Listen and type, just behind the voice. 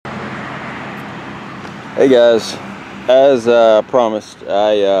Hey guys, as promised,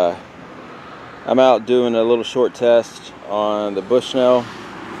 I'm out doing a little short test on the Bushnell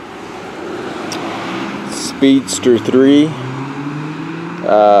Speedster 3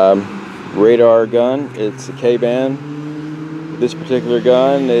 radar gun. It's a K-band. This particular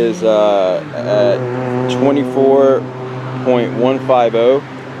gun is at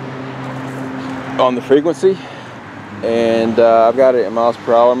 24.150 on the frequency. And I've got it in miles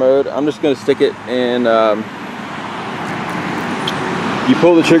per hour mode. I'm just going to stick it in, you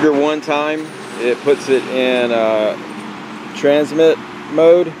pull the trigger one time, it puts it in transmit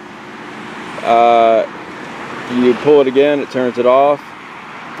mode. You pull it again, it turns it off.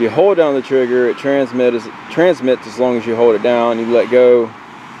 If you hold down the trigger, it transmits as long as you hold it down. You let go,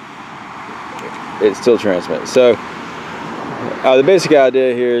 it still transmits. So the basic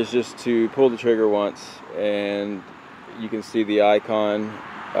idea here is just to pull the trigger once, and you can see the icon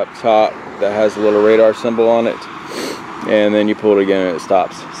up top that has a little radar symbol on it, and then you pull it again and it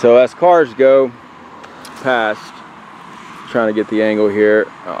stops. So as cars go past, trying to get the angle here,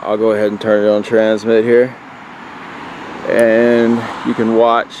 I'll go ahead and turn it on transmit here, and you can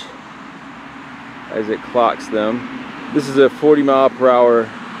watch as it clocks them. This is a 40 mile per hour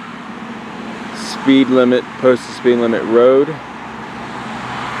speed limit, posted speed limit road.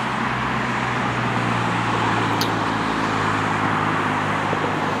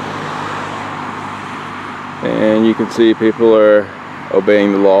 And you can see people are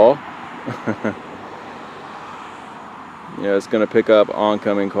obeying the law. You know, it's going to pick up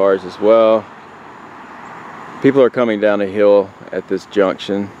oncoming cars as well. People are coming down a hill at this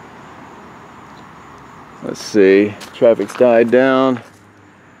junction. Let's see, traffic's died down.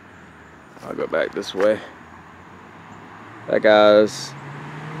 I'll go back this way. That guy's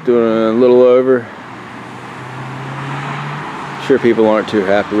doing a little over. Sure, people aren't too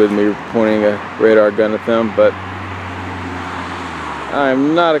happy with me pointing a radar gun at them, but I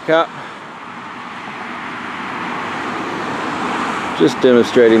am not a cop. Just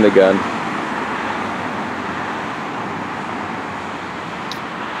demonstrating the gun.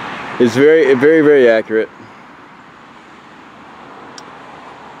 It's very accurate.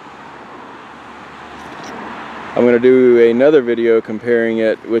 I'm going to do another video comparing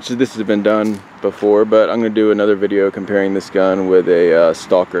it, which this has been done before, but I'm going to do another video comparing this gun with a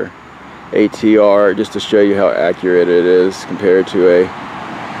Stalker ATR, just to show you how accurate it is compared to a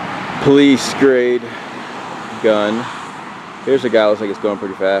police grade gun. Here's a guy, looks like it's going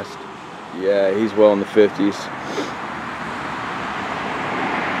pretty fast. Yeah, he's well in the 50s.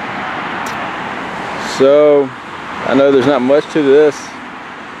 So I know there's not much to this.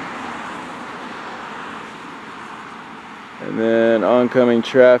 And then oncoming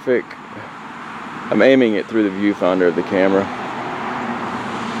traffic, I'm aiming it through the viewfinder of the camera.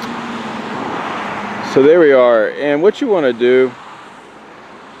 So there we are. And what you want to do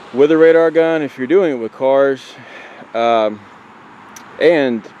with a radar gun, if you're doing it with cars and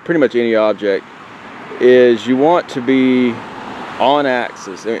pretty much any object, is you want to be on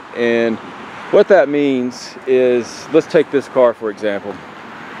axis. And what that means is, let's take this car for example.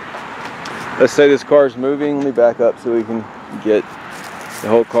 Let's say this car is moving. Let me back up so we can get the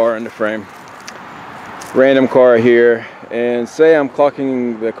whole car in the frame. Random car here, and say I'm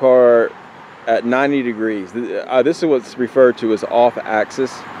clocking the car at 90 degrees. This is what's referred to as off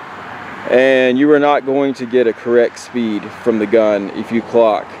axis, and you are not going to get a correct speed from the gun if you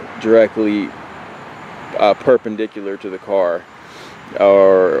clock directly perpendicular to the car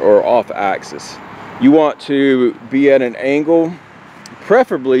or off axis. You want to be at an angle,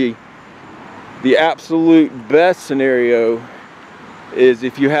 preferably. The absolute best scenario is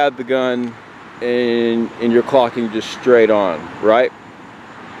if you have the gun and you're clocking just straight on, right?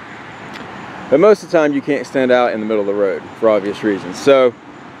 But most of the time you can't stand out in the middle of the road for obvious reasons. So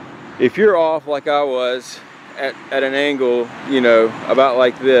if you're off like I was at an angle, you know, about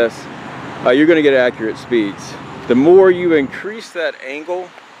like this, you're going to get accurate speeds. The more you increase that angle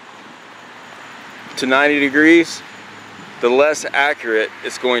to 90 degrees, the less accurate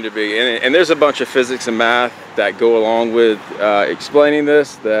it's going to be. And there's a bunch of physics and math that go along with explaining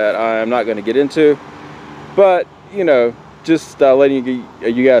this that I'm not going to get into. But, you know, just letting you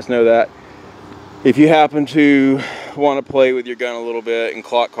guys know that if you happen to want to play with your gun a little bit and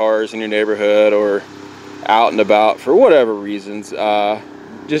clock cars in your neighborhood or out and about for whatever reasons,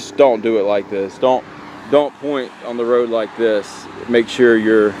 just don't do it like this. Don't point on the road like this. Make sure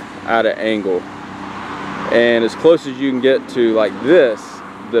you're at an angle. And as close as you can get to like this,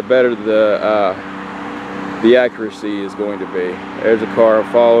 the better the accuracy is going to be. There's a car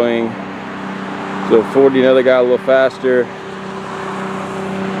following. So 40, another guy a little faster.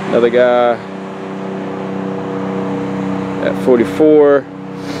 Another guy at 44.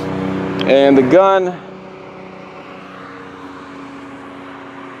 And the gun,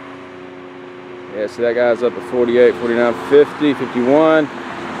 yeah, so that guy's up at 48, 49, 50, 51.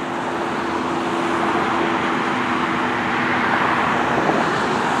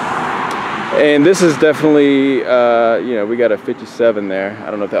 And this is definitely, you know, we got a 57 there. I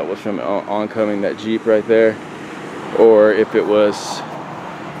don't know if that was from oncoming that Jeep right there, or if it was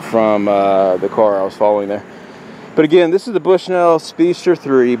from the car I was following there. But again, this is the Bushnell Speedster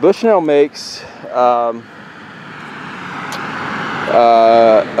 3. Bushnell makes a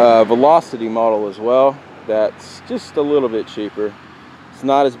Velocity model as well. That's just a little bit cheaper. It's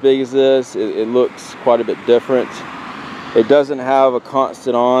not as big as this. It looks quite a bit different. It doesn't have a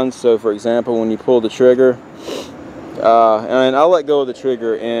constant on, so for example, when you pull the trigger, and I'll let go of the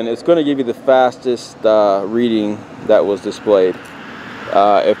trigger, and it's going to give you the fastest reading that was displayed,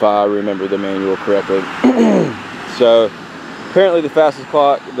 if I remember the manual correctly. So apparently the fastest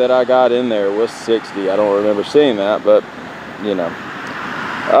clock that I got in there was 60. I don't remember seeing that, but you know.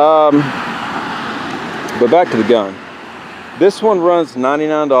 But back to the gun. This one runs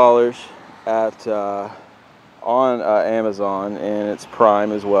 $99 at on Amazon, and it's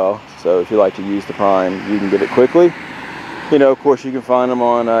Prime as well. So if you like to use the Prime, you can get it quickly. You know, of course, you can find them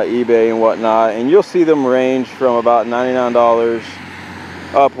on eBay and whatnot, and you'll see them range from about $99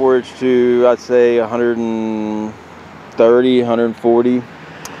 upwards to, I'd say, 130, 140.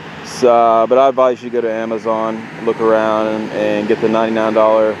 So, but I advise you go to Amazon, look around, and get the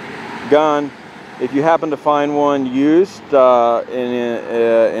 $99 gun. If you happen to find one used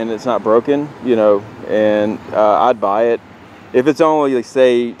and it's not broken, you know, and I'd buy it. If it's only, like,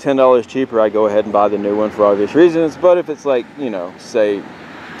 say, $10 cheaper, I'd go ahead and buy the new one for obvious reasons. But if it's like, you know, say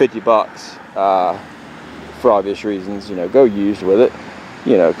 50 bucks for obvious reasons, you know, go used with it,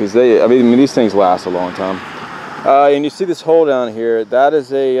 you know, because I mean, these things last a long time. And you see this hole down here, that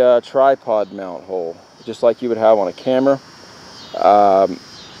is a tripod mount hole, just like you would have on a camera.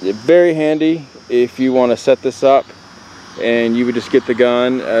 Very handy if you want to set this up, and you would just get the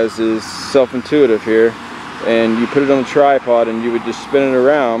gun, as is self-intuitive here, and you put it on a tripod, and you would just spin it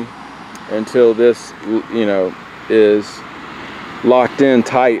around until this, you know, is locked in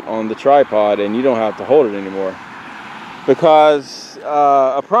tight on the tripod, and you don't have to hold it anymore. Because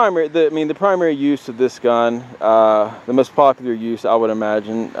the primary use of this gun, the most popular use, I would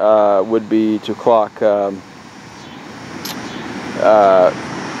imagine, would be to clock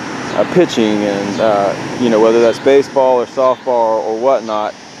pitching, and you know, whether that's baseball or softball or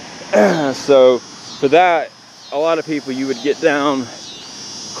whatnot. So for that, a lot of people, you would get down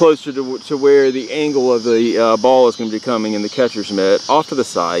closer to where the angle of the ball is going to be coming in the catcher's mitt, off to the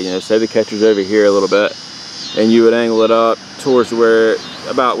side. You know, say the catcher's over here a little bit, and you would angle it up towards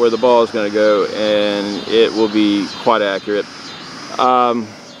about where the ball is going to go, and it will be quite accurate.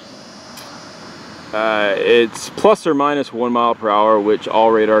 It's plus or minus 1 mile per hour, which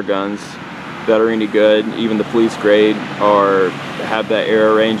all radar guns that are any good, even the police grade, have that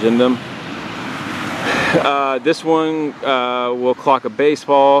error range in them. This one will clock a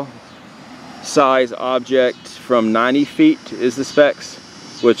baseball size object from 90 feet is the specs,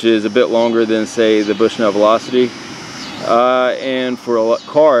 which is a bit longer than, say, the Bushnell Velocity. And for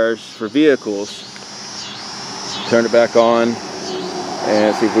cars, for vehicles, turn it back on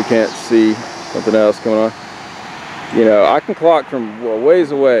and see if we can't see something else going on. You know, I can clock from a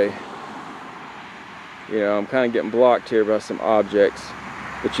ways away. You know, I'm kind of getting blocked here by some objects,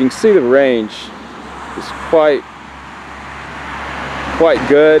 but you can see the range is quite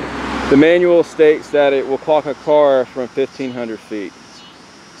good. The manual states that it will clock a car from 1,500 feet.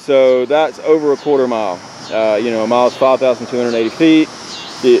 So that's over a quarter mile. You know, a mile is 5,280 feet.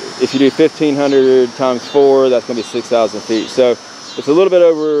 If you do 1,500 times 4, that's going to be 6,000 feet. So it's a little bit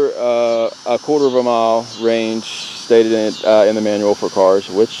over a quarter of a mile range stated in the manual for cars,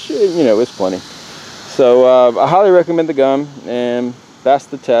 which, you know, is plenty. So I highly recommend the gun, and that's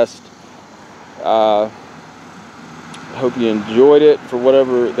the test. I hope you enjoyed it for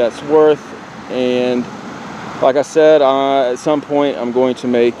whatever that's worth. And like I said, at some point I'm going to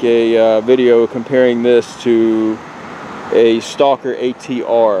make a video comparing this to a Stalker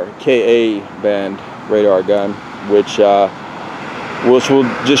ATR KA band radar gun, which will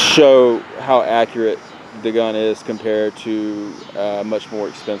just show how accurate the gun is compared to much more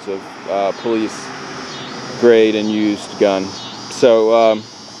expensive police grade and used gun. So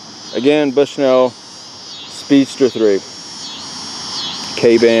again, Bushnell Speedster 3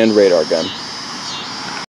 K-band radar gun.